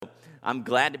I'm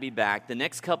glad to be back. The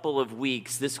next couple of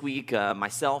weeks, this week,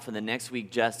 myself, and the next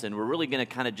week, Justin, we're really going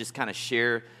to kind of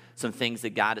share some things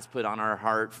that God has put on our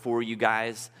heart for you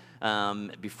guys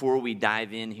before we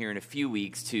dive in here in a few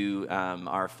weeks to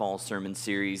our fall sermon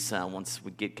series once we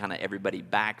get kind of everybody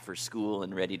back for school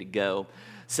and ready to go.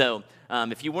 So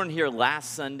if you weren't here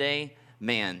last Sunday,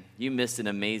 man, you missed an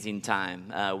amazing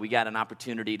time. We got an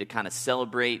opportunity to kind of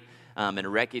celebrate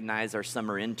and recognize our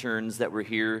summer interns that were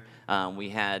here. We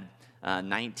had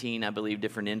 19, I believe,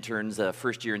 different interns,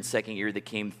 first year and second year that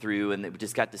came through, and we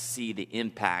just got to see the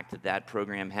impact that that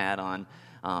program had on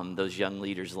those young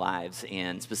leaders' lives.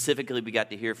 And specifically, we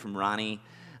got to hear from Ronnie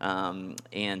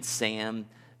and Sam,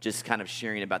 just kind of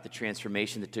sharing about the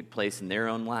transformation that took place in their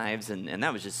own lives, and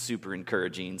that was just super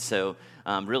encouraging. So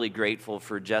I'm really grateful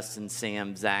for Justin,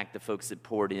 Sam, Zach, the folks that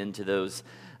poured into those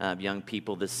young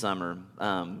people this summer.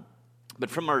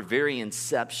 But from our very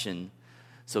inception,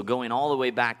 so going all the way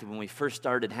back to when we first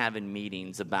started having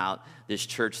meetings about this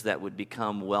church that would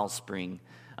become Wellspring,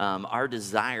 our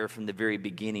desire from the very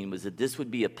beginning was that this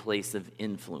would be a place of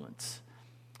influence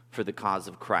for the cause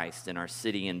of Christ in our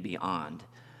city and beyond.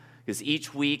 Because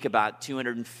each week about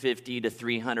 250 to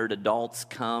 300 adults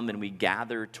come and we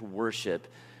gather to worship,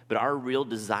 but our real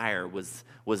desire was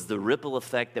the ripple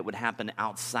effect that would happen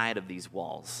outside of these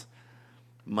walls,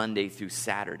 Monday through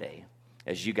Saturday,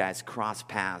 as you guys cross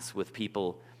paths with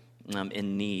people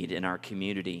in need in our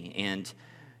community. And,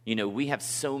 you know, we have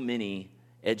so many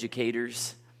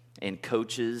educators and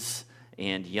coaches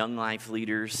and young life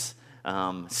leaders,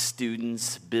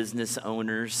 students, business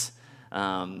owners,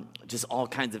 just all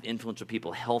kinds of influential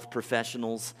people, health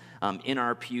professionals in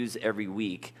our pews every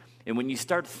week. And when you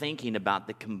start thinking about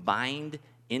the combined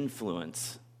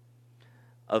influence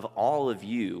of all of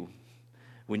you,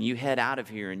 when you head out of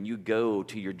here and you go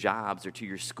to your jobs or to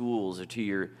your schools or to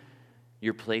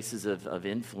your places of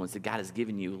influence that God has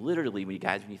given you, literally, when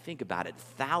you think about it,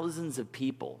 thousands of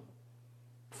people,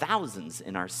 thousands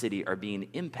in our city are being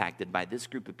impacted by this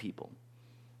group of people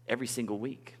every single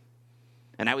week.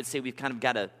 And I would say we've kind of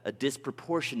got a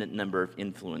disproportionate number of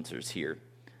influencers here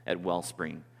at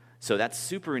Wellspring. So that's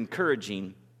super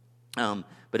encouraging,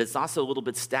 but it's also a little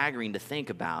bit staggering to think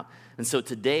about. And so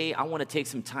today I want to take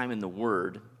some time in the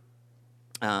Word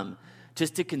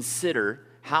just to consider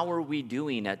how are we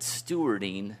doing at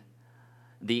stewarding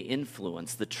the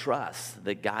influence, the trust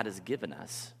that God has given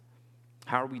us.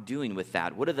 How are we doing with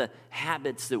that? What are the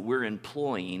habits that we're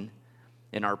employing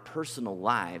in our personal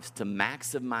lives to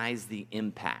maximize the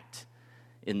impact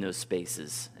in those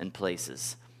spaces and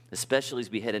places, especially as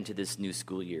we head into this new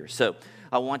school year? So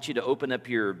I want you to open up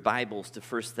your Bibles to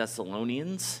 1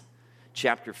 Thessalonians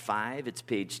chapter 5. It's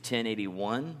page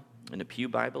 1081 in a Pew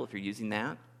Bible if you're using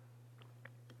that.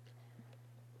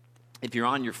 If you're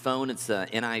on your phone, it's the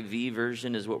NIV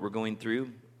version is what we're going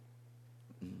through.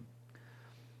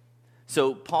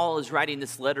 So Paul is writing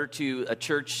this letter to a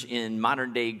church in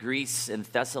modern-day Greece in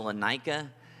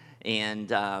Thessalonica, and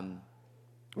we're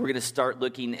going to start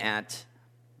looking at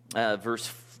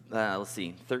verse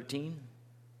 14.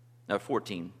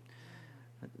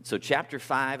 So chapter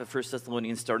 5 of 1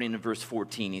 Thessalonians, starting in verse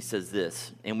 14, he says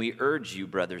this, "And we urge you,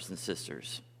 brothers and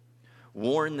sisters,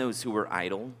 warn those who are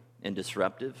idle and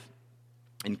disruptive,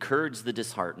 encourage the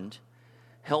disheartened,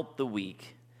 help the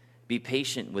weak, be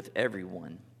patient with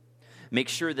everyone. Make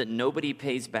sure that nobody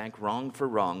pays back wrong for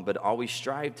wrong, but always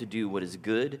strive to do what is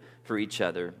good for each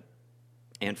other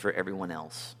and for everyone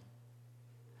else."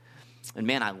 And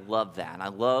man, I love that. I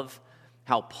love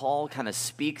how Paul kind of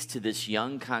speaks to this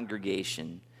young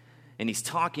congregation, and he's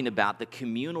talking about the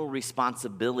communal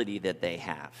responsibility that they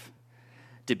have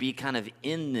to be kind of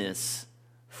in this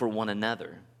for one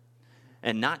another.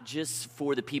 And not just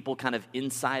for the people kind of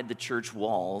inside the church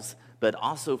walls, but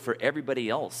also for everybody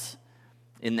else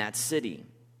in that city.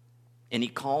 And he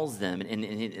calls them, and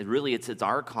it really it's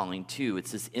our calling too.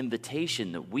 It's this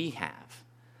invitation that we have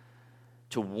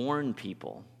to warn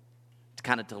people, to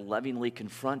kind of to lovingly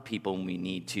confront people when we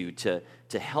need to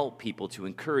help people, to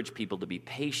encourage people, to be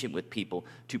patient with people,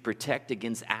 to protect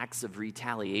against acts of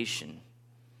retaliation,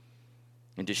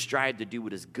 and to strive to do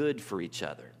what is good for each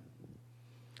other.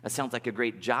 That sounds like a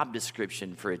great job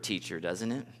description for a teacher,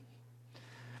 doesn't it?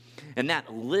 And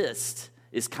that list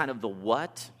is kind of the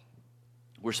what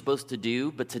we're supposed to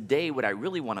do, but today what I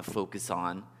really want to focus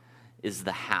on is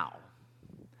the how.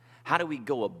 How do we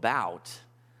go about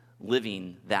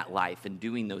living that life and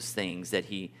doing those things that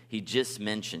he just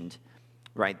mentioned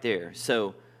right there?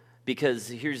 So, because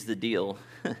here's the deal.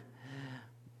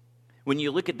 when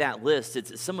you look at that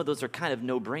list, some of those are kind of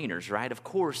no-brainers, right? Of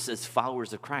course, as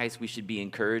followers of Christ, we should be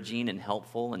encouraging and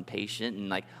helpful and patient. And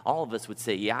like all of us would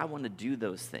say, yeah, I want to do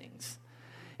those things.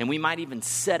 And we might even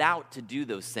set out to do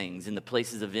those things in the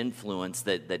places of influence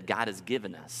that God has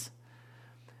given us.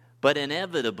 But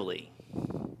inevitably,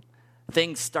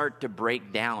 things start to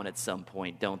break down at some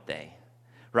point, don't they?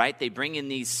 Right? They bring in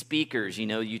these speakers,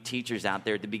 you teachers out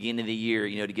there at the beginning of the year,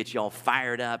 to get you all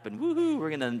fired up and woohoo,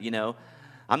 we're going to,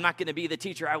 I'm not going to be the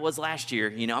teacher I was last year.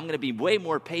 I'm going to be way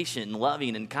more patient and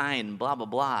loving and kind and blah, blah,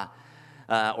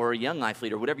 blah. Or a young life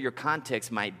leader, whatever your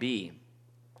context might be.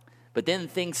 But then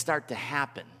things start to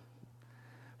happen,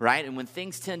 right? And when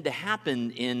things tend to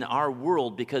happen in our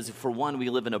world, because for one, we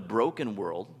live in a broken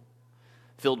world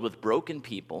filled with broken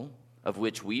people, of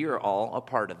which we are all a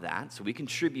part of that. So we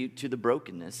contribute to the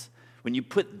brokenness. When you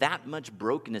put that much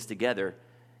brokenness together,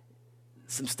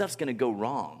 some stuff's going to go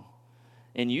wrong.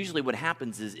 And usually what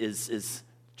happens is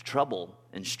trouble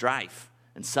and strife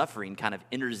and suffering kind of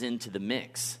enters into the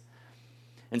mix.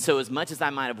 And so as much as I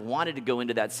might have wanted to go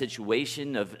into that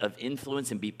situation of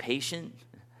influence and be patient,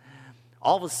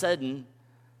 all of a sudden,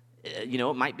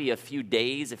 it might be a few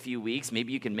days, a few weeks,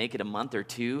 maybe you can make it a month or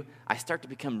two, I start to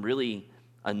become really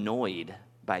annoyed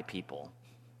by people.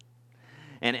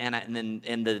 And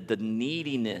the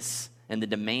neediness and the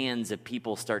demands of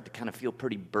people start to kind of feel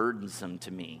pretty burdensome to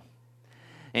me.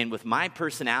 And with my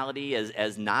personality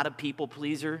as not a people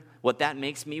pleaser, what that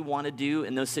makes me want to do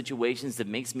in those situations, that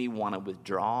makes me want to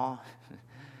withdraw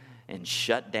and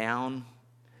shut down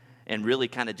and really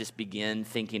kind of just begin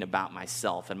thinking about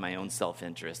myself and my own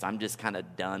self-interest. I'm just kind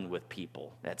of done with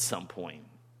people at some point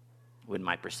when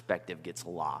my perspective gets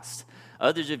lost.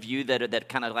 Others of you that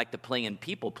kind of like to play in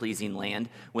people-pleasing land,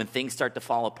 when things start to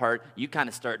fall apart, you kind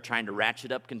of start trying to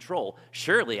ratchet up control.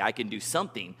 Surely I can do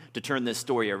something to turn this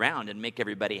story around and make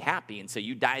everybody happy. And so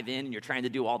you dive in and you're trying to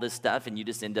do all this stuff and you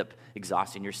just end up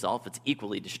exhausting yourself. It's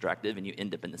equally destructive and you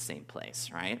end up in the same place,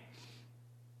 right?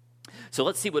 So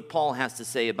let's see what Paul has to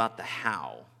say about the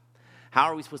how. How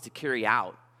are we supposed to carry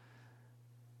out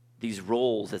these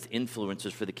roles as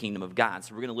influencers for the kingdom of God?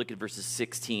 So we're going to look at verses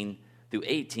 16 through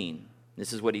 18.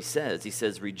 This is what he says. He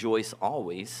says, rejoice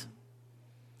always,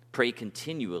 pray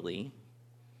continually,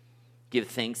 give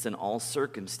thanks in all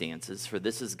circumstances, for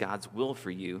this is God's will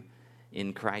for you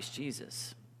in Christ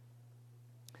Jesus.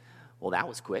 Well, that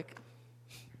was quick,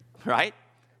 right?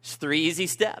 Just 3 easy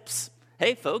steps.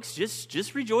 Hey, folks,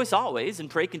 just rejoice always and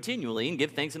pray continually and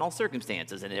give thanks in all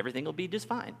circumstances, and everything will be just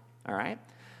fine, all right?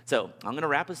 So I'm going to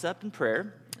wrap us up in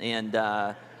prayer, and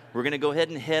we're going to go ahead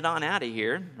and head on out of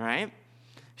here, right?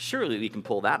 Surely we can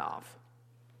pull that off.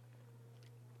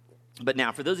 But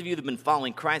now, for those of you that have been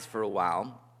following Christ for a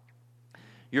while,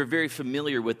 you're very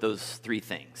familiar with those 3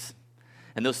 things.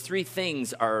 And those 3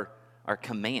 things are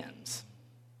commands,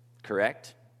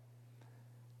 correct?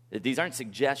 These aren't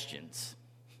suggestions.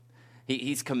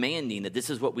 He's commanding that this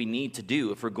is what we need to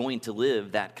do if we're going to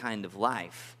live that kind of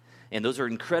life. And those are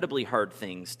incredibly hard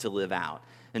things to live out.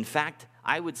 In fact,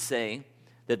 I would say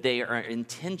that they are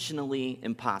intentionally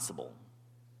impossible.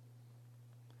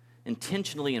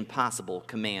 Intentionally impossible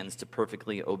commands to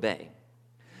perfectly obey.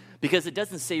 Because it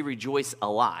doesn't say rejoice a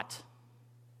lot.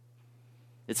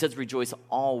 It says rejoice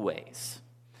always.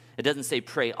 It doesn't say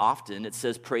pray often. It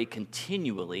says pray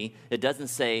continually. It doesn't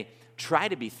say try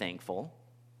to be thankful.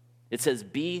 It says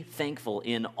be thankful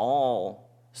in all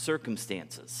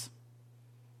circumstances.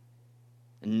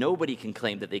 And nobody can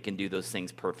claim that they can do those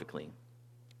things perfectly.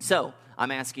 So,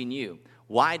 I'm asking you,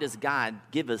 why does God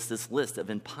give us this list of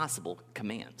impossible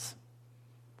commands?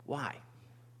 Why?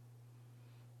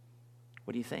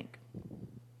 What do you think?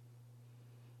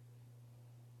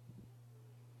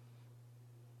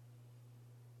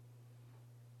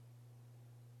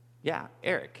 Yeah,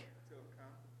 Eric. To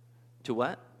overcome. To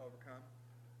what? Overcome.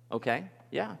 Okay,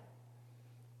 yeah.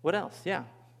 What else? Yeah.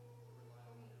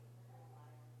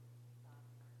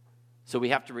 So we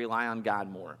have to rely on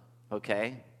God more,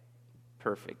 okay?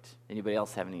 Perfect. Anybody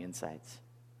else have any insights?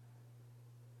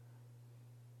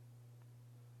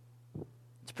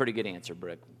 It's a pretty good answer,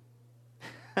 Brooke.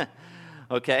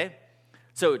 Okay?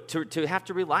 So to have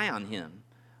to rely on him,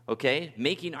 okay?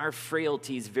 Making our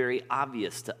frailties very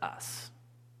obvious to us.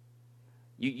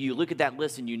 You look at that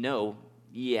list and you know,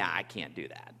 yeah, I can't do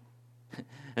that.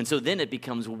 And so then it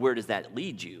becomes, where does that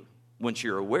lead you once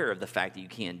you're aware of the fact that you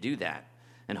can't do that?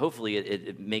 And hopefully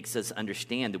it makes us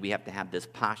understand that we have to have this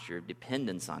posture of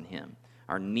dependence on him.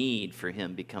 Our need for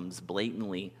him becomes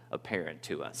blatantly apparent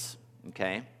to us,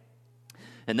 okay?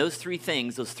 And those 3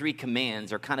 things, those 3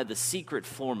 commands are kind of the secret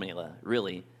formula,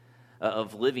 really,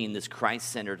 of living this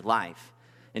Christ-centered life.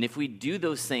 And if we do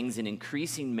those things in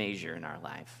increasing measure in our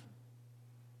life,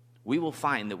 we will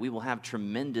find that we will have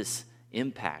tremendous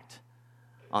impact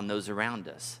on those around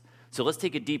us. So let's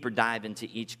take a deeper dive into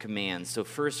each command. So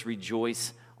first,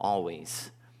 rejoice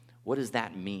always. What does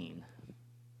that mean?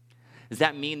 Does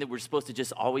that mean that we're supposed to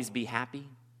just always be happy?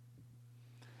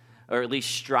 Or at least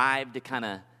strive to kind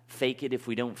of fake it if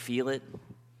we don't feel it?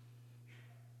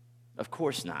 Of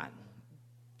course not.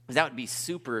 Because that would be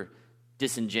super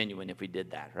disingenuous if we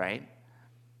did that, right?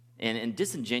 And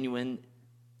disingenuous,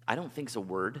 I don't think is a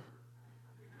word,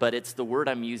 but it's the word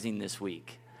I'm using this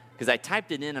week. Because I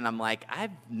typed it in and I'm like, I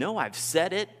know I've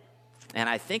said it, and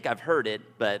I think I've heard it,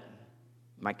 but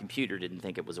my computer didn't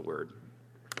think it was a word.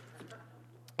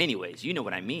 Anyways, you know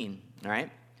what I mean, all right?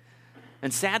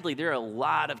 And sadly, there are a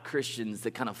lot of Christians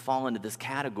that kind of fall into this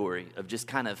category of just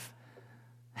kind of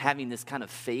having this kind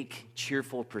of fake,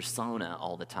 cheerful persona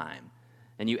all the time.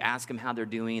 And you ask them how they're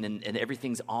doing, and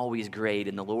everything's always great,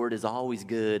 and the Lord is always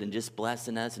good, and just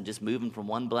blessing us, and just moving from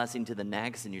one blessing to the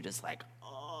next, and you're just like,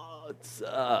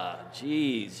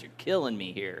 geez, you're killing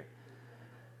me here.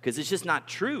 Because it's just not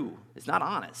true. It's not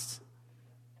honest.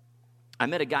 I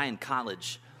met a guy in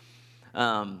college,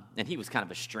 and he was kind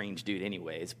of a strange dude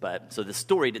anyways, so the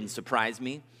story didn't surprise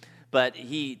me. But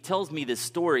he tells me this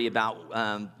story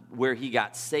about where he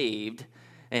got saved,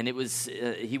 and it was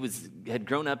had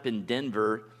grown up in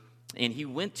Denver, and he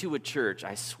went to a church.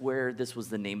 I swear this was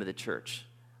the name of the church,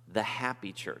 the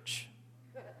Happy Church.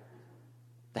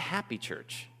 The Happy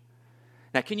Church.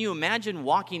 Now, can you imagine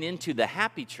walking into the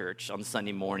Happy Church on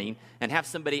Sunday morning and have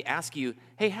somebody ask you,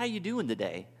 hey, how you doing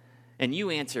today? And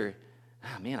you answer,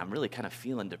 oh, man, I'm really kind of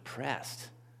feeling depressed.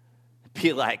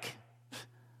 Be like,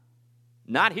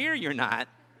 not here, you're not,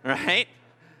 right?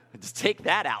 Just take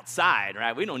that outside,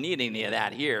 right? We don't need any of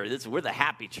that here. We're the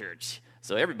Happy Church.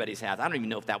 So everybody's happy. I don't even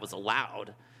know if that was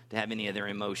allowed to have any of their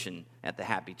emotion at the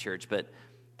Happy Church, but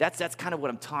that's kind of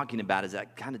what I'm talking about, is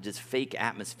that kind of just fake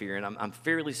atmosphere, and I'm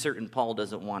fairly certain Paul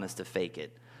doesn't want us to fake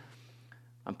it.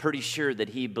 I'm pretty sure that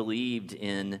he believed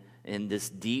in this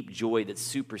deep joy that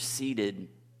superseded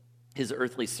his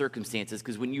earthly circumstances,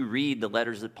 because when you read the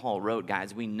letters that Paul wrote,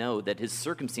 guys, we know that his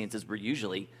circumstances were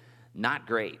usually not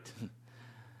great.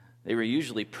 They were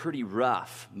usually pretty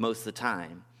rough most of the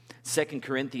time. 2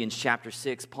 Corinthians chapter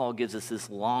 6, Paul gives us this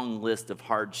long list of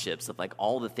hardships, of like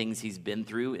all the things he's been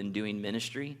through in doing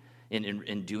ministry and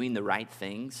in doing the right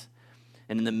things.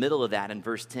 And in the middle of that, in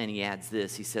verse 10, he adds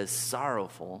this. He says,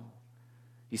 sorrowful.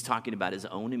 He's talking about his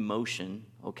own emotion,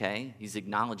 okay? He's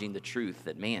acknowledging the truth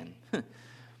that, man,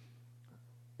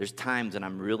 there's times when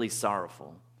I'm really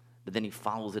sorrowful. But then he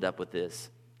follows it up with this,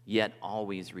 yet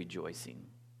always rejoicing.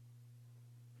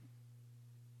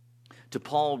 To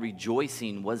Paul,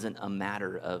 rejoicing wasn't a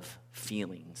matter of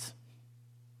feelings.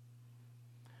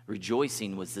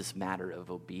 Rejoicing was this matter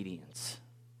of obedience.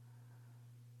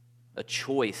 A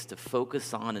choice to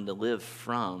focus on and to live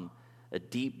from a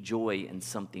deep joy in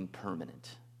something permanent.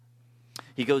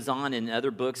 He goes on in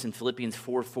other books, in Philippians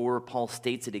 4:4, Paul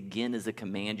states it again as a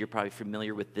command. You're probably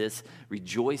familiar with this.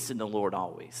 Rejoice in the Lord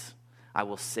always. I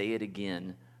will say it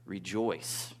again,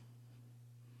 rejoice.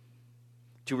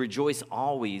 To rejoice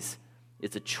always,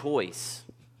 it's a choice.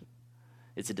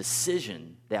 It's a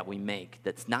decision that we make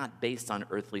that's not based on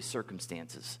earthly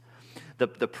circumstances.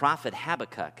 The prophet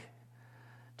Habakkuk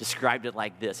described it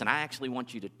like this, and I actually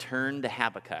want you to turn to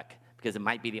Habakkuk, because it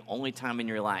might be the only time in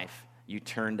your life you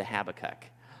turn to Habakkuk.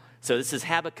 So this is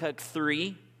Habakkuk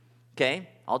 3, okay?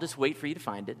 I'll just wait for you to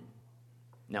find it.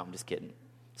 No, I'm just kidding.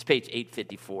 It's page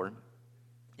 854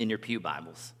 in your pew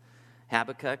Bibles.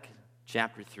 Habakkuk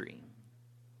chapter 3.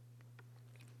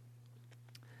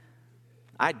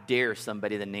 I dare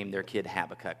somebody to name their kid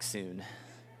Habakkuk soon.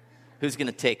 Who's going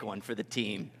to take one for the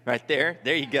team? Right there?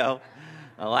 There you go.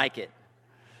 I like it.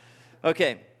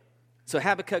 Okay, so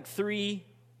Habakkuk 3,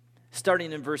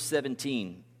 starting in verse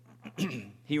 17,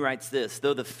 he writes this,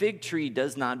 though the fig tree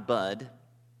does not bud,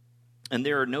 and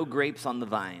there are no grapes on the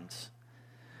vines,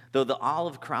 though the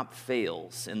olive crop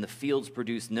fails, and the fields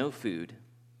produce no food,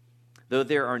 though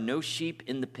there are no sheep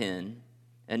in the pen,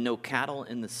 and no cattle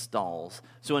in the stalls.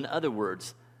 So in other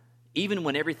words, even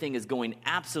when everything is going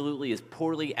absolutely as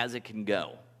poorly as it can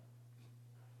go.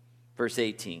 Verse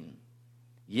 18,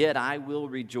 yet I will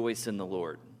rejoice in the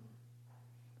Lord.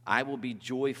 I will be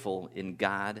joyful in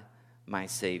God, my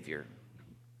Savior.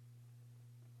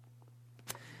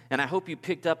 And I hope you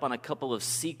picked up on a couple of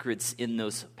secrets in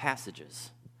those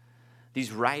passages.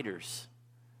 These writers,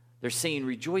 they're saying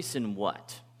rejoice in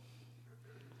what?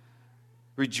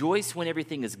 Rejoice when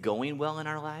everything is going well in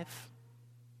our life.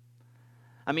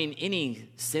 I mean, any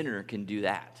sinner can do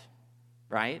that,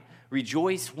 right?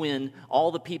 Rejoice when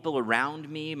all the people around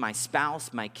me, my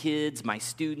spouse, my kids, my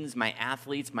students, my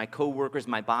athletes, my coworkers,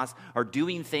 my boss, are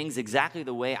doing things exactly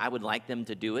the way I would like them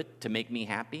to do it to make me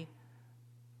happy?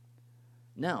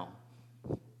 No.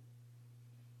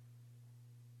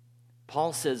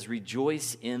 Paul says,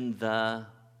 rejoice in the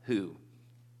who?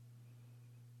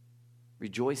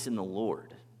 Rejoice in the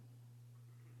Lord.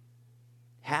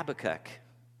 Habakkuk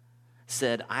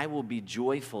said, I will be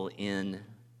joyful in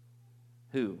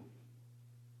who?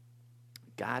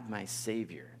 God, my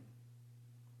Savior.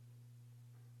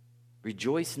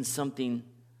 Rejoice in something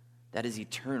that is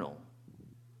eternal.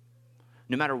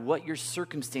 No matter what your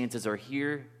circumstances are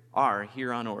here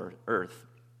on earth,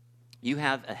 you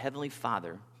have a heavenly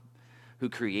Father who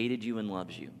created you and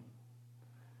loves you.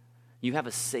 You have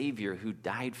a Savior who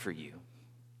died for you.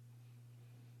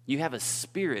 You have a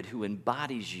Spirit who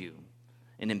embodies you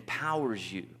and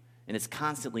empowers you and is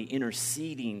constantly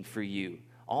interceding for you.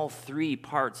 All three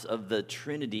parts of the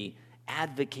Trinity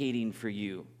advocating for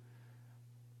you.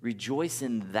 Rejoice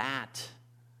in that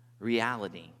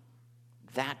reality,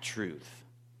 that truth.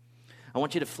 I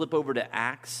want you to flip over to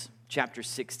Acts chapter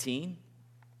 16.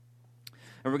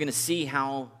 And we're going to see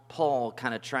how Paul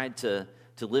kind of tried to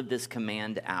live this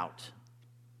command out.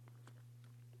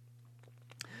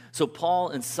 So Paul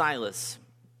and Silas,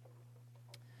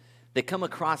 they come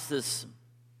across this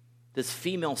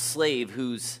female slave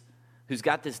who's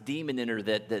got this demon in her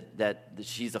that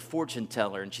she's a fortune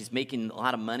teller, and she's making a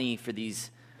lot of money for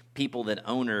these people that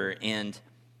own her. And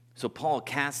so Paul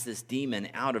casts this demon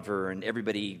out of her, and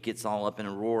everybody gets all up in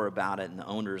a roar about it, and the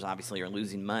owners obviously are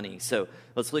losing money. So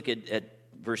let's look at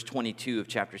verse 22 of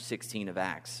chapter 16 of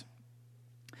Acts.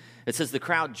 It says, the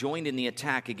crowd joined in the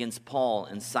attack against Paul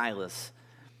and Silas,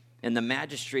 and the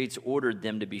magistrates ordered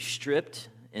them to be stripped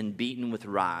and beaten with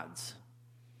rods.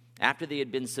 After they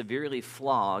had been severely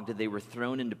flogged, they were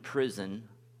thrown into prison,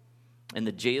 and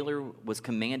the jailer was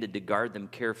commanded to guard them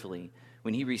carefully.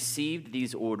 When he received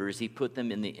these orders, he put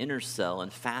them in the inner cell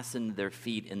and fastened their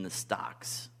feet in the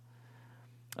stocks.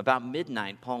 About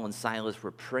midnight, Paul and Silas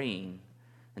were praying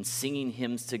and singing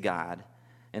hymns to God,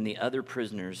 and the other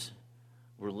prisoners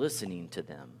were listening to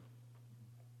them.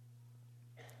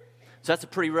 So that's a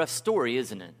pretty rough story,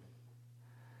 isn't it?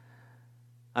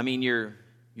 I mean, you're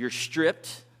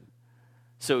stripped,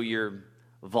 so you're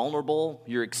vulnerable,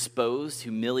 you're exposed,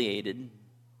 humiliated,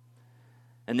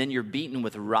 and then you're beaten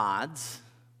with rods,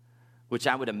 which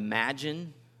I would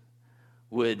imagine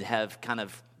would have kind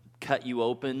of cut you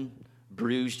open,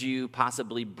 bruised you,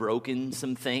 possibly broken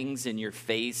some things in your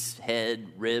face, head,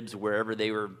 ribs, wherever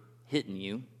they were hitting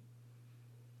you.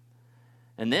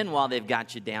 And then while they've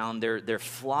got you down, they're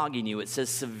flogging you. It says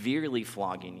severely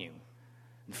flogging you.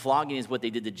 And flogging is what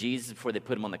they did to Jesus before they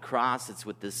put him on the cross. It's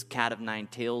with this cat of nine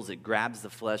tails. It grabs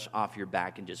the flesh off your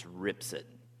back and just rips it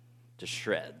to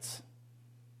shreds.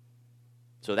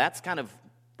 So that's kind of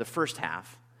the first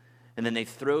half. And then they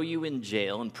throw you in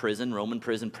jail, in prison, Roman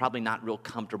prison, probably not real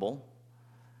comfortable.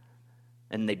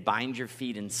 And they bind your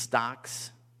feet in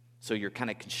stocks, so you're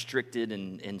kind of constricted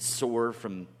and sore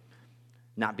from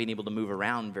not being able to move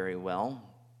around very well.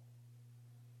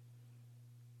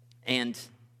 And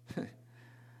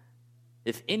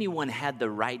if anyone had the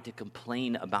right to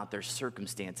complain about their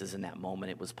circumstances in that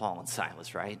moment, it was Paul and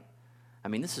Silas, right? I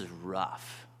mean, this is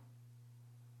rough.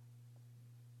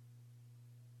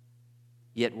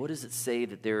 Yet, what does it say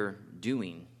that they're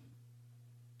doing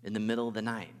in the middle of the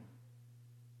night?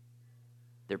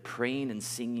 They're praying and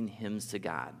singing hymns to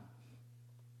God.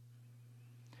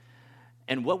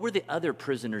 And what were the other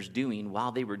prisoners doing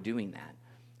while they were doing that?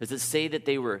 Does it say that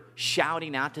they were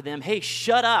shouting out to them, hey,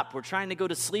 shut up, we're trying to go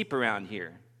to sleep around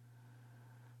here?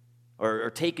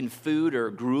 Or taking food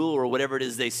or gruel or whatever it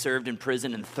is they served in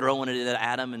prison and throwing it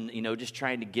at them and, just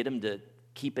trying to get them to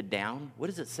keep it down? What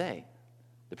does it say?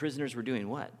 The prisoners were doing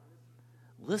what?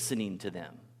 Listening to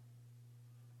them.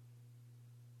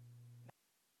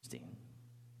 Interesting.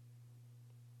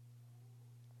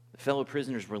 The fellow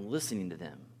prisoners were listening to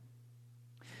them.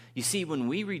 You see, when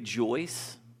we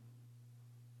rejoice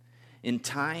in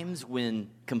times when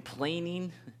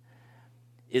complaining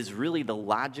is really the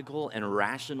logical and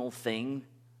rational thing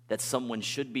that someone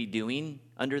should be doing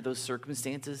under those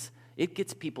circumstances, it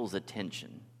gets people's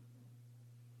attention.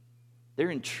 They're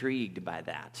intrigued by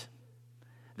that.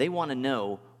 They want to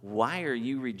know, why are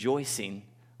you rejoicing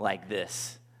like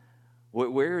this?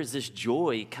 Where is this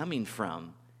joy coming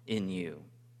from in you?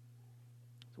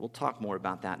 We'll talk more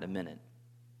about that in a minute.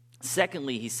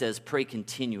 Secondly, he says, pray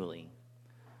continually.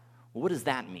 Well, what does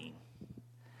that mean?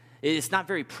 It's not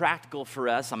very practical for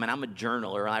us. I mean, I'm a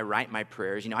journaler. I write my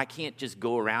prayers. I can't just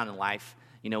go around in life,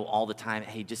 all the time,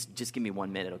 hey, just give me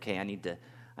 1 minute, okay? I need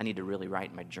to really write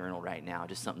in my journal right now,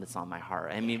 just something that's on my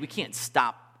heart. I mean, we can't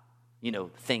stop,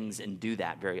 things and do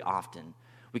that very often.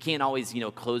 We can't always,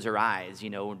 close our eyes,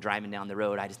 driving down the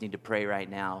road. I just need to pray right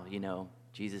now,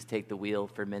 Jesus, take the wheel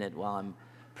for a minute while I'm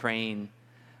praying.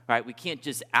 Right? We can't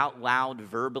just out loud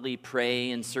verbally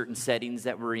pray in certain settings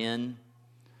that we're in.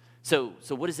 So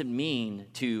what does it mean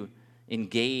to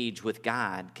engage with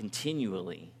God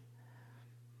continually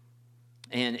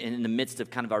and in the midst of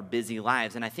kind of our busy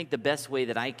lives? And I think the best way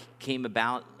that I came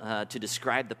about to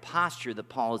describe the posture that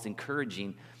Paul is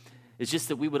encouraging is just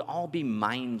that we would all be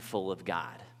mindful of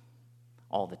God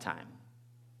all the time.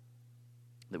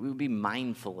 That we would be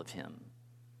mindful of him.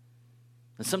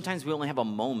 And sometimes we only have a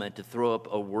moment to throw up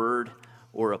a word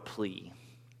or a plea.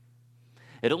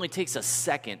 It only takes a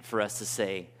second for us to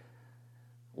say,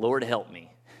 Lord, help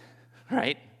me,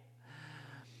 right?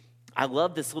 I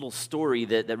love this little story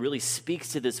that really speaks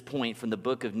to this point from the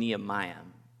book of Nehemiah,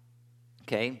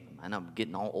 okay? I know I'm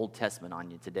getting all Old Testament on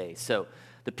you today. So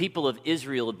the people of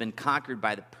Israel have been conquered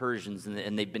by the Persians,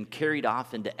 and they've been carried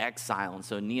off into exile. And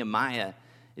so Nehemiah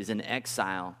is in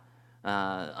exile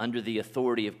under the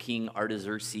authority of King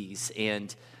Artaxerxes.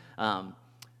 And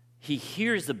he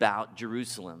hears about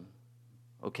Jerusalem,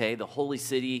 okay, the holy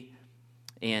city,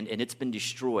 and it's been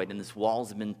destroyed, and this walls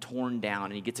have been torn down.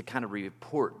 And he gets a kind of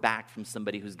report back from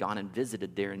somebody who's gone and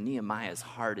visited there. And Nehemiah's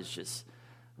heart is just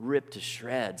ripped to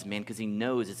shreds, man, because he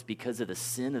knows it's because of the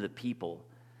sin of the people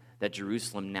that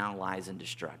Jerusalem now lies in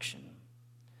destruction.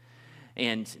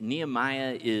 And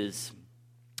Nehemiah is,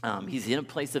 he's in a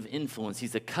place of influence.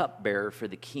 He's a cupbearer for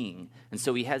the king. And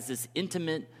so he has this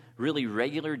intimate, really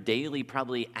regular, daily,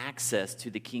 probably access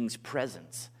to the king's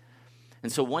presence.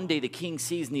 And so one day the king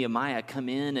sees Nehemiah come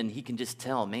in, and he can just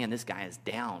tell, man, this guy is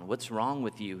down. What's wrong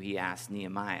with you? He asks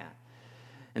Nehemiah.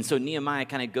 And so Nehemiah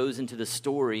kind of goes into the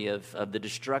story of the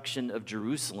destruction of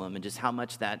Jerusalem and just how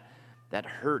much that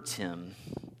hurts him,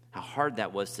 how hard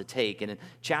that was to take. And in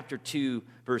chapter 2,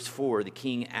 verse 4, the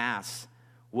king asks,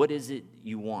 what is it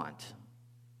you want?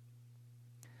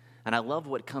 And I love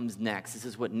what comes next. This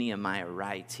is what Nehemiah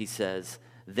writes. He says,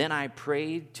 then I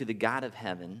prayed to the God of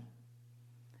heaven,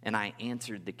 and I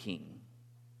answered the king.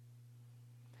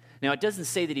 Now, it doesn't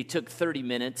say that he took 30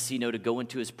 minutes, to go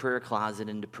into his prayer closet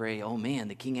and to pray, oh man,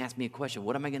 the king asked me a question.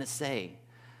 What am I going to say?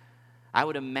 I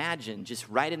would imagine just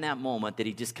right in that moment that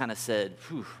he just kind of said,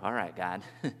 all right, God,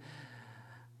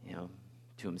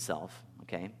 to himself,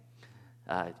 okay?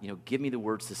 Give me the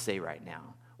words to say right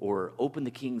now, or open the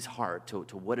king's heart to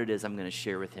what it is I'm going to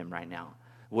share with him right now.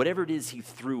 Whatever it is he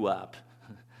threw up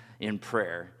in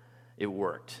prayer, it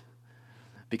worked.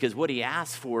 Because what he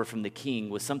asked for from the king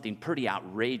was something pretty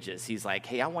outrageous. He's like,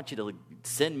 hey, I want you to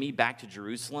send me back to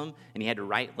Jerusalem. And he had to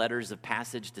write letters of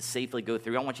passage to safely go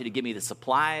through. I want you to give me the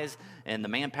supplies and the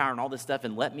manpower and all this stuff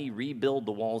and let me rebuild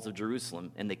the walls of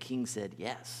Jerusalem. And the king said,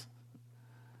 yes.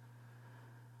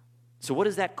 So what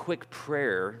does that quick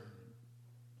prayer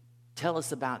tell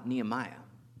us about Nehemiah?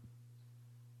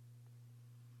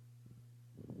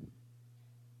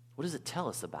 What does it tell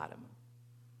us about him?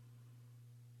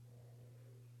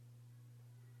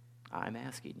 I'm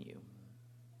asking you.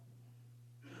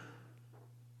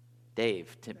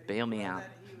 Dave, bail me out.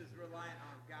 That he was reliant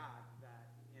on God, that,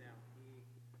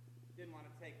 he didn't want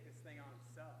to take this thing on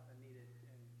himself and knew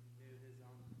his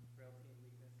own frailty and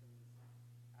weakness and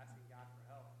was asking God for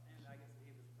help. And I guess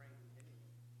he was praying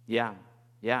continually.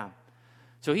 Yeah.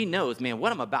 So he knows, man,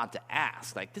 what I'm about to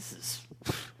ask,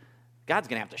 God's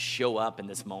going to have to show up in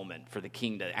this moment for the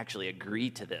king to actually agree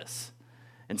to this.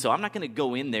 And so I'm not going to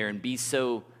go in there and be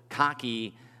so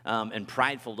cocky and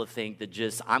prideful to think that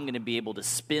just I'm going to be able to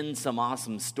spin some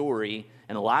awesome story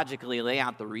and logically lay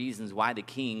out the reasons why the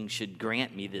king should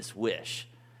grant me this wish.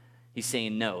 He's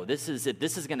saying, no, if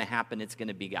this is going to happen, it's going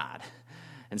to be God.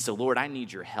 And so, Lord, I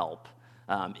need your help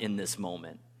in this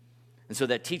moment. And so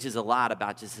that teaches a lot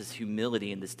about just this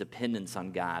humility and this dependence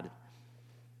on God.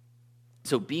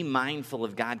 So be mindful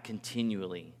of God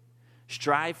continually.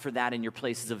 Strive for that in your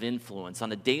places of influence. On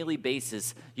a daily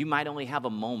basis, you might only have a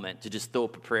moment to just throw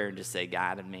up a prayer and just say,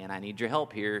 God, and man, I need your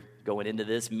help here going into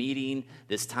this meeting,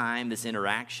 this time, this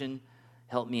interaction.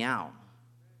 Help me out.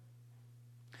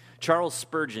 Charles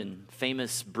Spurgeon,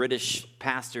 famous British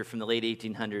pastor from the late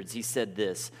 1800s, he said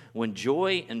this, when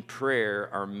joy and prayer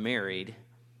are married,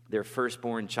 their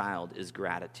firstborn child is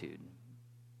gratitude.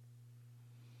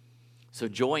 So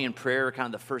joy and prayer are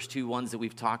kind of the first two ones that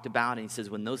we've talked about. And he says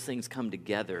when those things come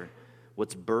together,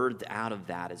 what's birthed out of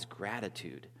that is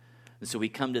gratitude. And so we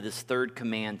come to this third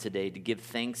command today to give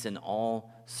thanks in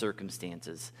all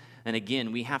circumstances. And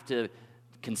again, we have to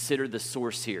consider the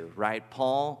source here, right?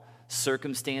 Paul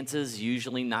circumstances,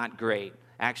 usually not great,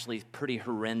 actually pretty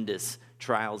horrendous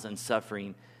trials and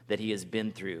suffering that he has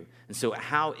been through. And so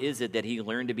how is it that he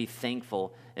learned to be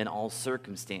thankful in all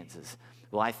circumstances?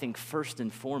 Well, I think first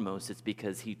and foremost, it's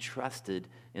because he trusted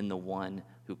in the one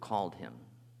who called him.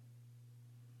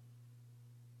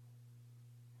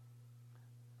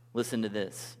 Listen to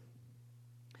this.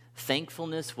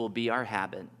 Thankfulness will be our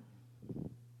habit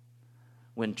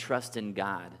when trust in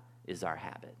God is our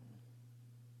habit.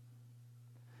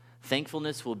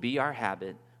 Thankfulness will be our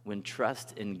habit when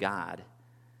trust in God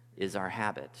is our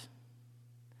habit.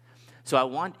 So I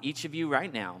want each of you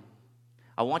right now,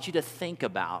 I want you to think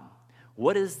about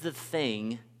what is the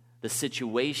thing, the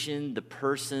situation, the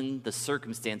person, the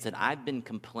circumstance that I've been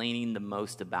complaining the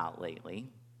most about lately.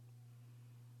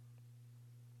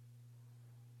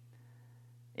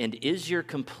 And is your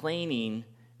complaining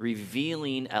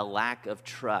revealing a lack of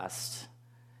trust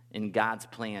in God's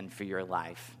plan for your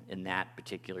life in that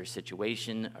particular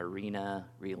situation, arena,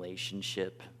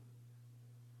 relationship?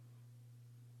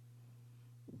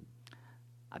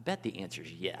 I bet the answer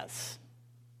is yes.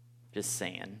 Just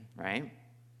saying, right?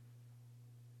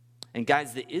 And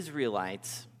guys, the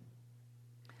Israelites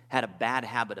had a bad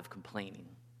habit of complaining.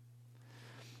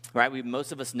 Right?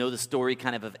 Most of us know the story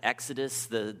kind of Exodus.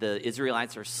 The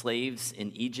Israelites are slaves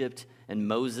in Egypt, and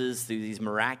Moses, through these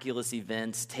miraculous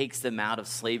events, takes them out of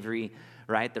slavery,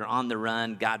 right? They're on the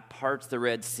run. God parts the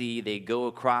Red Sea. They go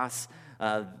across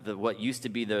what used to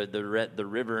be the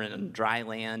river in dry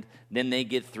land. Then they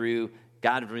get through.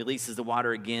 God releases the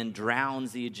water again,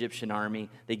 drowns the Egyptian army.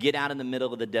 They get out in the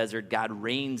middle of the desert. God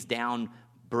rains down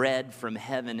bread from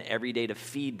heaven every day to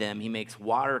feed them. He makes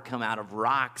water come out of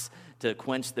rocks to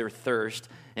quench their thirst.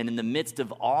 And in the midst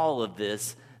of all of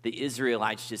this, the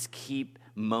Israelites just keep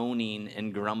moaning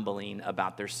and grumbling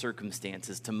about their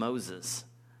circumstances to Moses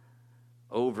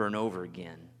over and over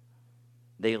again.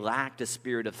 They lacked a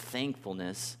spirit of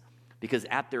thankfulness because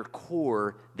at their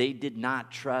core, they did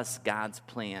not trust God's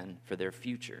plan for their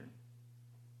future.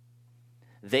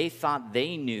 They thought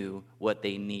they knew what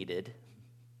they needed,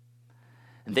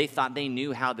 and they thought they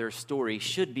knew how their story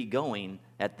should be going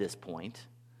at this point.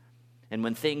 And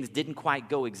when things didn't quite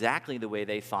go exactly the way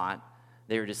they thought,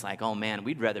 they were just like, oh man,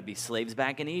 we'd rather be slaves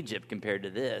back in Egypt compared to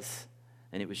this.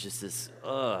 And it was just this,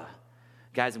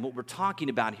 Guys, and what we're talking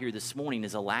about here this morning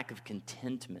is a lack of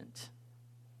contentment.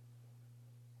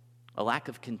 A lack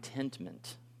of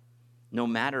contentment, no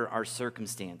matter our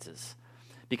circumstances.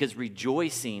 Because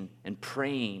rejoicing and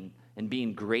praying and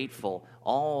being grateful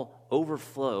all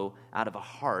overflow out of a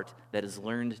heart that has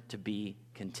learned to be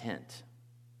content.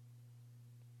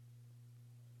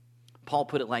 Paul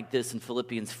put it like this in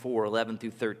Philippians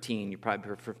 4:11-13. You're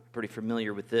probably pretty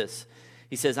familiar with this.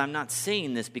 He says, I'm not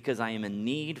saying this because I am in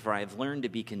need, for I have learned to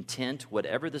be content,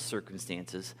 whatever the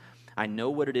circumstances. I know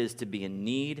what it is to be in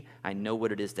need. I know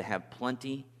what it is to have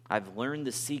plenty. I've learned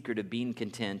the secret of being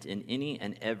content in any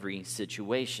and every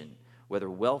situation, whether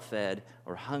well-fed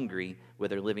or hungry,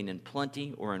 whether living in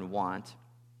plenty or in want.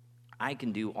 I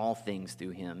can do all things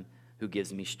through him who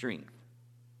gives me strength.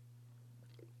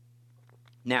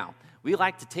 Now, we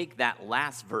like to take that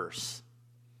last verse,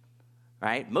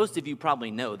 right? Most of you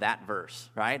probably know that verse,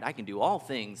 right? I can do all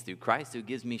things through Christ who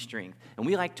gives me strength. And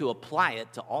we like to apply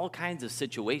it to all kinds of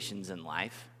situations in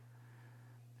life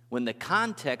when the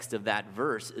context of that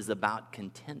verse is about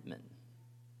contentment.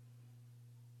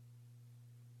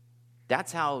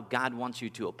 That's how God wants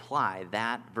you to apply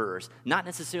that verse, not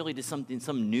necessarily to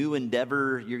some new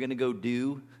endeavor you're going to go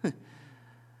do,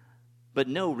 but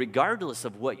no, regardless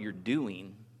of what you're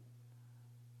doing,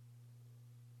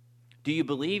 do you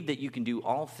believe that you can do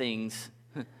all things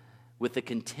with a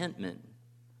contentment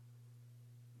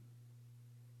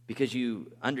because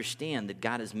you understand that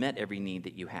God has met every need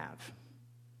that you have?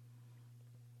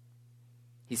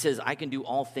 He says, I can do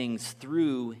all things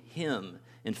through him.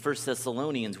 In 1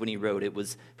 Thessalonians, when he wrote, it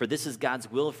was, for this is God's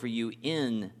will for you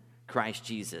in Christ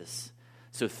Jesus.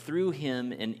 So through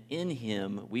him and in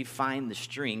him, we find the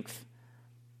strength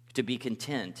to be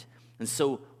content. And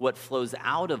so what flows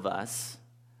out of us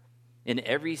in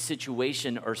every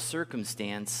situation or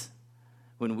circumstance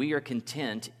when we are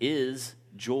content is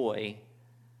joy,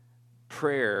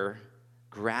 prayer,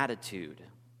 gratitude.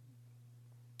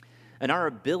 And our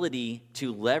ability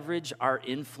to leverage our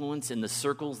influence in the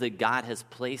circles that God has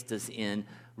placed us in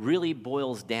really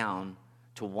boils down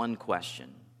to one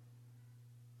question.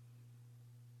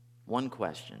 One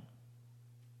question.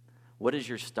 What is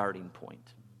your starting point?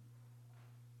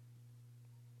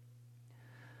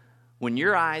 When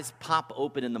your eyes pop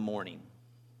open in the morning,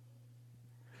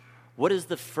 what is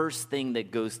the first thing that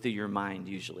goes through your mind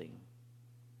usually?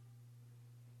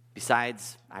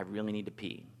 Besides, I really need to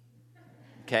pee.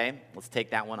 Okay, let's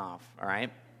take that one off, all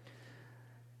right?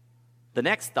 The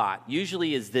next thought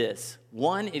usually is this.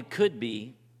 One, it could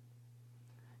be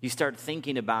you start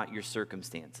thinking about your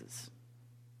circumstances.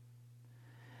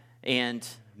 And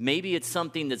maybe it's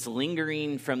something that's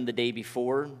lingering from the day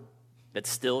before that's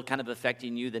still kind of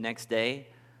affecting you the next day.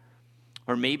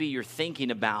 Or maybe you're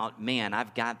thinking about, man,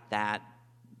 I've got that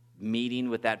meeting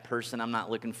with that person I'm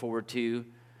not looking forward to.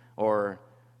 Or,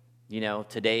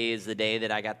 today is the day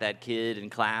that I got that kid in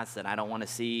class that I don't want to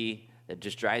see, that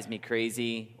just drives me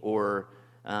crazy. Or,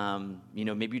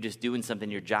 maybe you're just doing something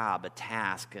in your job, a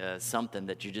task, something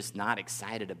that you're just not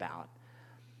excited about.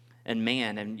 And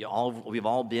man, we've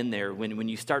all been there. When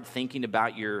you start thinking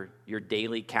about your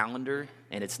daily calendar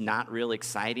and it's not real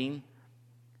exciting,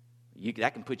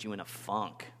 that can put you in a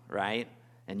funk, right?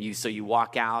 And so you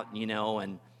walk out,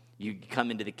 and you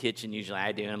come into the kitchen, usually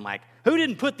I do, and I'm like, who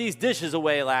didn't put these dishes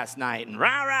away last night? And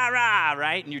rah, rah, rah,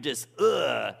 right? And you're just,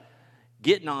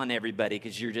 getting on everybody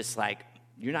because you're just like,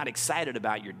 you're not excited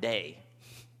about your day.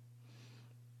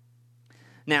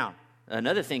 Now,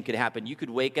 another thing could happen. You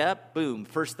could wake up, boom,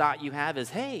 first thought you have is,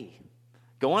 hey,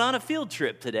 going on a field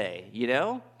trip today,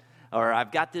 Or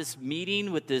I've got this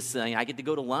meeting with this, I get to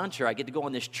go to lunch, or I get to go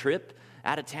on this trip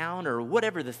out of town, or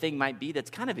whatever the thing might be that's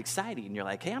kind of exciting. And you're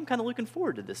like, hey, I'm kind of looking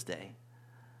forward to this day.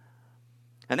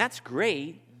 And that's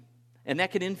great, and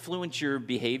that can influence your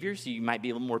behavior, so you might be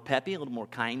a little more peppy, a little more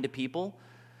kind to people.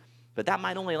 But that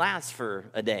might only last for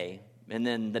a day. And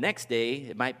then the next day,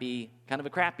 it might be kind of a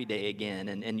crappy day again.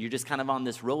 And you're just kind of on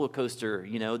this roller coaster,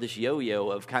 this yo-yo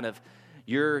of kind of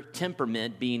your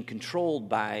temperament being controlled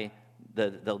by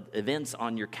the events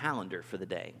on your calendar for the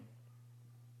day.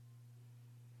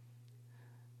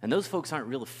 And those folks aren't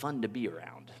really fun to be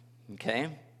around,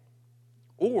 okay?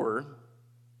 Or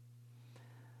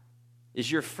is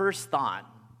your first thought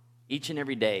each and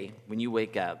every day when you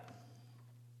wake up,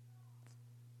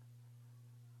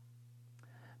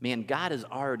 man, God has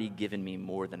already given me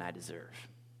more than I deserve.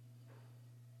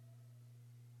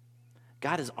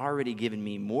 God has already given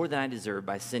me more than I deserve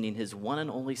by sending his one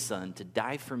and only son to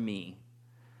die for me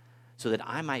so that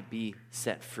I might be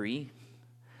set free,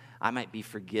 I might be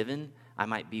forgiven, I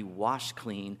might be washed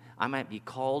clean, I might be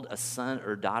called a son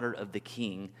or daughter of the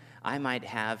King, I might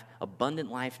have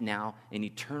abundant life now and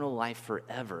eternal life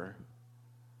forever.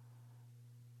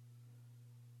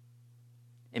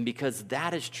 And because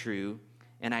that is true,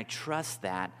 and I trust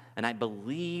that, and I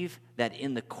believe that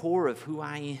in the core of who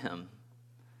I am,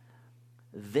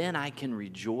 then I can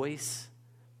rejoice,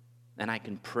 and I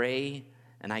can pray,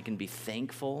 and I can be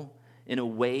thankful in a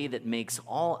way that makes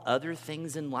all other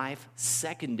things in life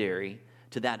secondary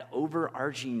to that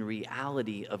overarching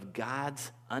reality of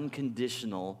God's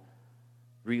unconditional,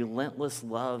 relentless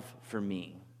love for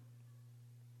me.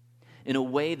 In a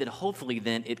way that hopefully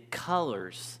then it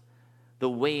colors the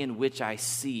way in which I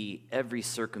see every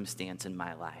circumstance in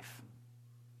my life.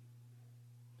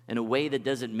 In a way that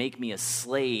doesn't make me a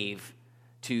slave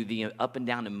to the up and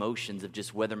down emotions of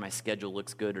just whether my schedule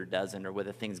looks good or doesn't, or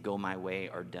whether things go my way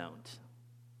or don't.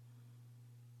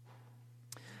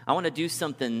 I want to do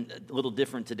something a little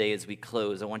different today as we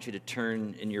close. I want you to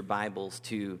turn in your Bibles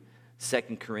to 2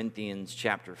 Corinthians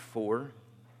chapter 4.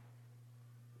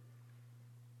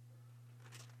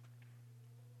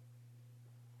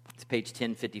 It's page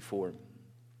 1054.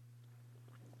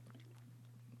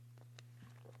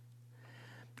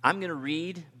 I'm going to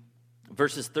read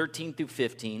verses 13 through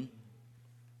 15,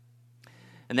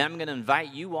 and then I'm going to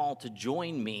invite you all to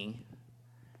join me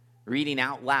reading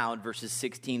out loud verses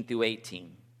 16 through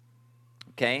 18.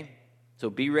 Okay? So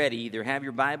be ready. Either have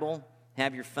your Bible,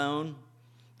 have your phone.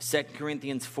 2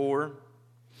 Corinthians 4.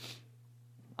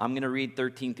 I'm going to read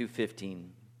 13 through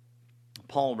 15.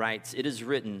 Paul writes, "It is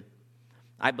written,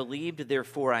 I believed,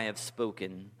 therefore I have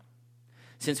spoken.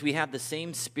 Since we have the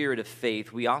same spirit of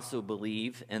faith, we also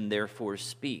believe and therefore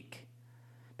speak."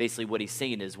 Basically what he's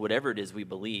saying is whatever it is we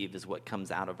believe is what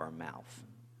comes out of our mouth.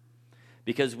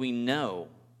 Because we know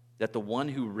that the one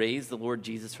who raised the Lord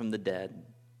Jesus from the dead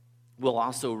will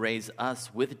also raise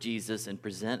us with Jesus and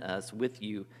present us with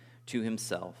you to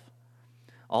himself.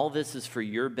 All this is for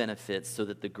your benefit, so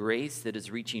that the grace that is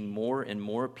reaching more and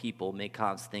more people may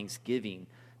cause thanksgiving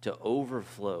to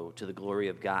overflow to the glory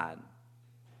of God.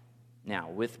 Now,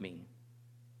 with me.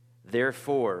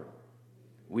 Therefore,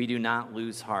 we do not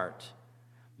lose heart.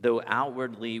 Though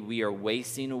outwardly we are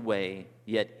wasting away,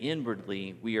 yet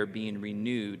inwardly we are being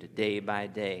renewed day by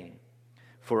day.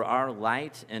 For our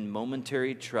light and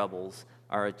momentary troubles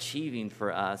are achieving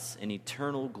for us an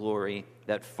eternal glory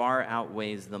that far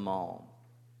outweighs them all.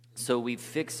 So we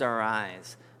fix our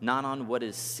eyes not on what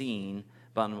is seen,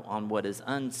 but on what is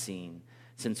unseen,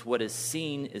 since what is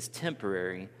seen is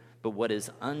temporary, but what is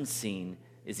unseen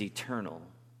is eternal.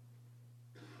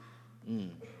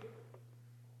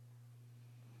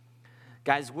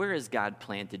 Guys, where has God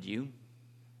planted you?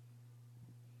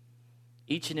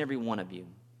 Each and every one of you.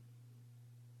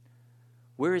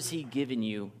 Where has he given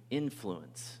you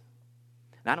influence?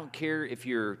 And I don't care if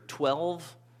you're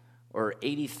 12 or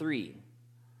 83.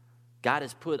 God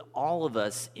has put all of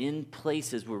us in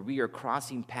places where we are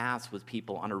crossing paths with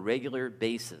people on a regular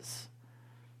basis.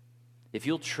 If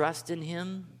you'll trust in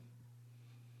him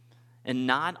and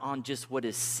not on just what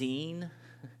is seen,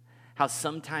 how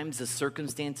sometimes the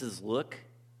circumstances look,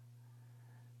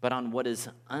 but on what is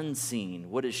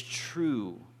unseen, what is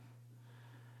true,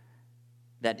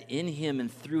 that in him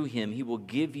and through him, he will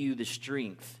give you the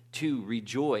strength to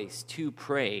rejoice, to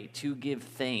pray, to give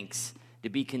thanks, to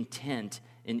be content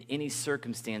in any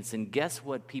circumstance. And guess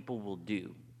what people will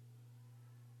do?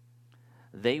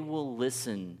 They will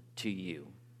listen to you.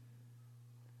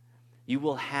 You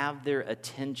will have their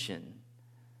attention.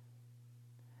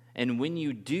 And when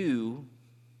you do,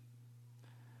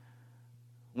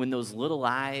 when those little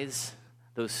eyes,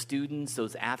 those students,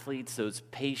 those athletes, those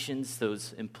patients,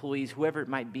 those employees, whoever it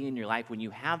might be in your life, when you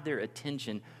have their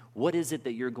attention, what is it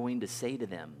that you're going to say to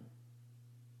them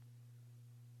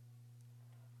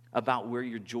about where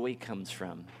your joy comes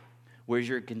from, where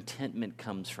your contentment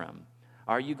comes from?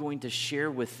 Are you going to share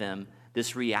with them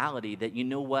this reality that, you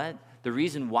know what, the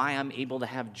reason why I'm able to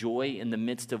have joy in the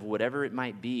midst of whatever it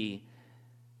might be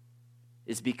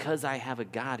is because I have a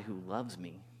God who loves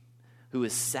me, who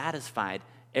has satisfied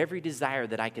every desire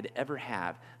that I could ever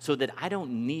have, so that I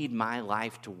don't need my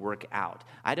life to work out.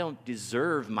 I don't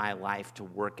deserve my life to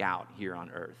work out here on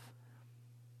earth.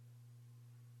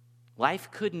 Life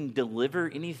couldn't deliver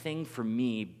anything for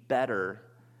me better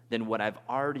than what I've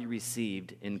already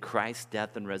received in Christ's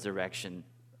death and resurrection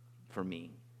for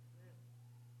me.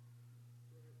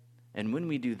 And when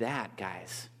we do that,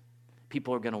 guys,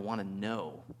 people are going to want to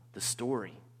know the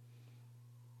story.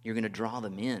 You're going to draw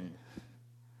them in.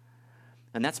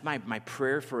 And that's my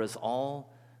prayer for us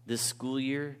all this school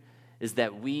year, is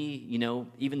that we,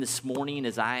 even this morning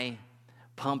as I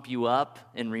pump you up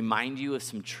and remind you of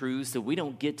some truths, that we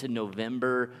don't get to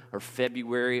November or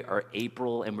February or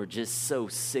April and we're just so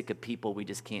sick of people we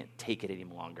just can't take it any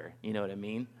longer. You know what I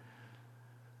mean?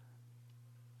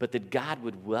 But that God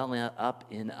would well up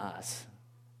in us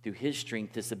through his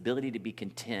strength, this ability to be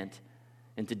content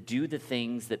and to do the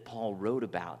things that Paul wrote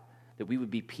about, that we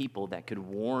would be people that could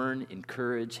warn,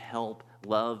 encourage, help,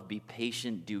 love, be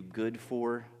patient, do good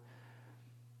for.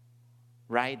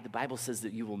 Right? The Bible says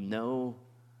that you will know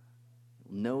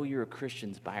you're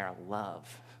Christians by our love.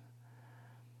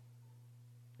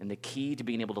 And the key to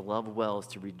being able to love well is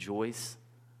to rejoice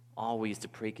always, to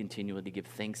pray continually, to give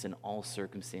thanks in all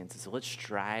circumstances. So let's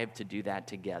strive to do that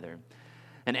together.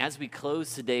 And as we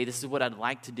close today, this is what I'd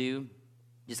like to do.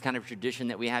 Just kind of tradition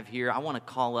that we have here. I want to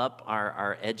call up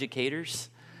our educators,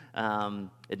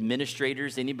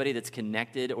 administrators, anybody that's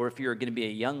connected, or if you're going to be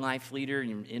a young life leader,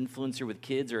 you're an influencer with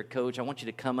kids or a coach, I want you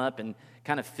to come up and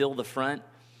kind of fill the front,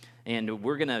 and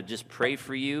we're going to just pray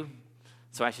for you.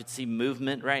 So I should see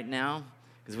movement right now,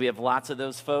 because we have lots of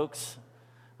those folks.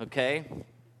 Okay?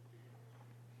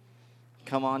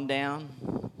 Come on down.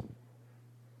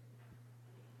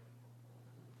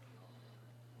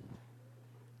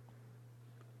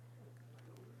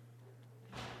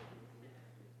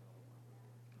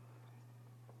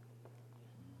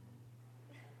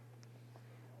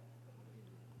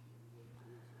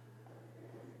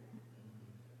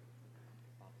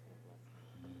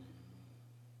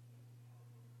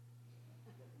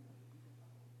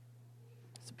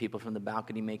 People from the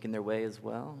balcony making their way as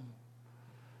well.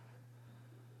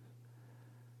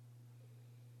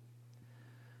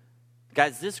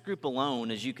 Guys, this group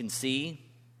alone, as you can see,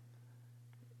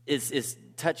 is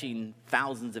touching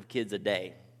thousands of kids a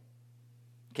day.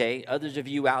 Okay, others of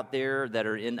you out there that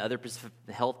are in other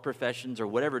health professions or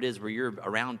whatever it is where you're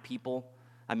around people,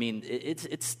 I mean,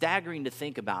 it's staggering to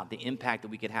think about the impact that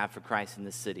we could have for Christ in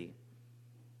this city.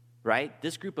 Right?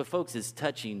 This group of folks is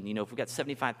touching, if we've got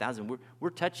 75,000,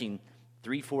 we're touching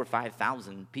 3,000, 4,000,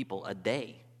 5,000 people a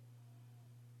day.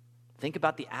 Think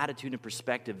about the attitude and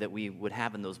perspective that we would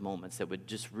have in those moments that would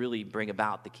just really bring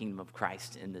about the kingdom of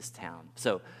Christ in this town.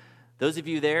 So those of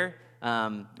you there,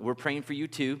 we're praying for you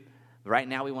too. Right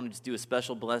now, we want to just do a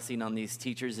special blessing on these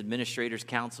teachers, administrators,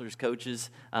 counselors, coaches.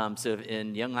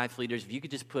 In Young Life Leaders, if you could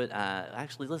just put,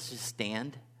 let's just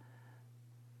stand,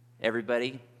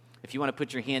 everybody. If you want to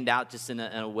put your hand out just in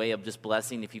a way of just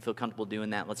blessing, if you feel comfortable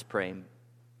doing that, let's pray.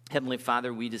 Heavenly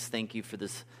Father, we just thank you for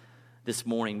this this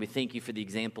morning. We thank you for the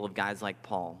example of guys like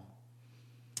Paul,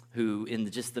 who in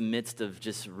just the midst of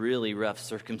just really rough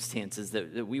circumstances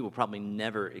that we will probably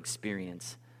never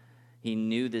experience, he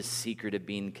knew this secret of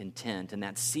being content. And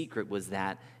that secret was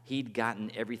that he'd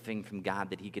gotten everything from God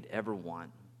that he could ever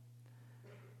want.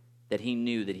 That he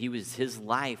knew that his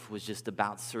life was just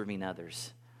about serving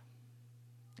others.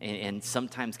 And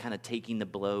sometimes kind of taking the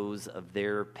blows of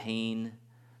their pain,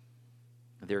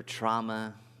 their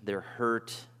trauma, their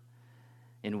hurt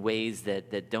in ways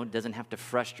that doesn't have to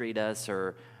frustrate us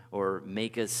or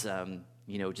make us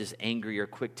just angry or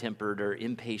quick-tempered or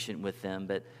impatient with them,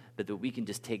 but that we can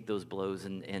just take those blows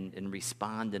and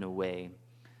respond in a way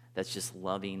that's just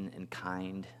loving and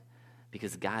kind,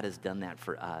 because God has done that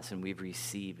for us and we've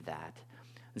received that.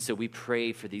 And so we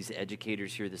pray for these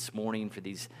educators here this morning, for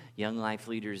these young life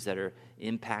leaders that are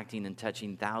impacting and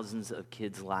touching thousands of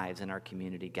kids' lives in our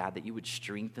community. God, that you would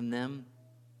strengthen them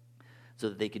so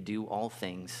that they could do all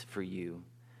things for you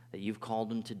that you've called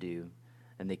them to do,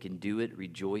 and they can do it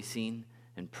rejoicing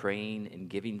and praying and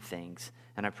giving thanks.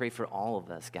 And I pray for all of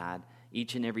us, God,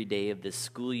 each and every day of this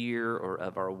school year or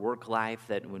of our work life,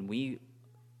 that when we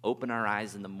open our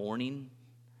eyes in the morning,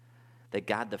 that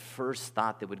God, the first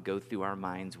thought that would go through our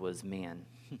minds was, man,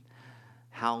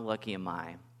 how lucky am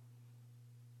I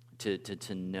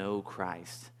to know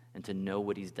Christ and to know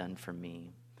what he's done for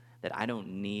me, that I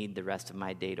don't need the rest of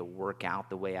my day to work out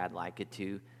the way I'd like it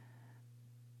to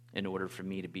in order for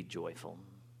me to be joyful,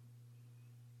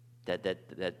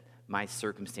 that my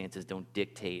circumstances don't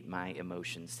dictate my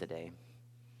emotions today,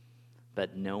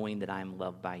 but knowing that I'm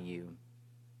loved by you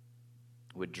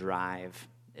would drive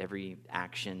every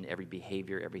action, every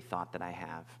behavior, every thought that I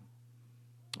have.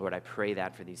 Lord, I pray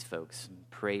that for these folks.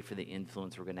 Pray for the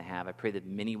influence we're going to have. I pray that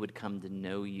many would come to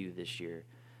know you this year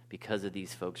because of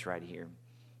these folks right here,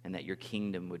 and that your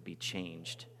kingdom would be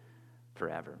changed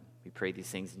forever. We pray these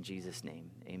things in Jesus'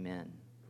 name. Amen.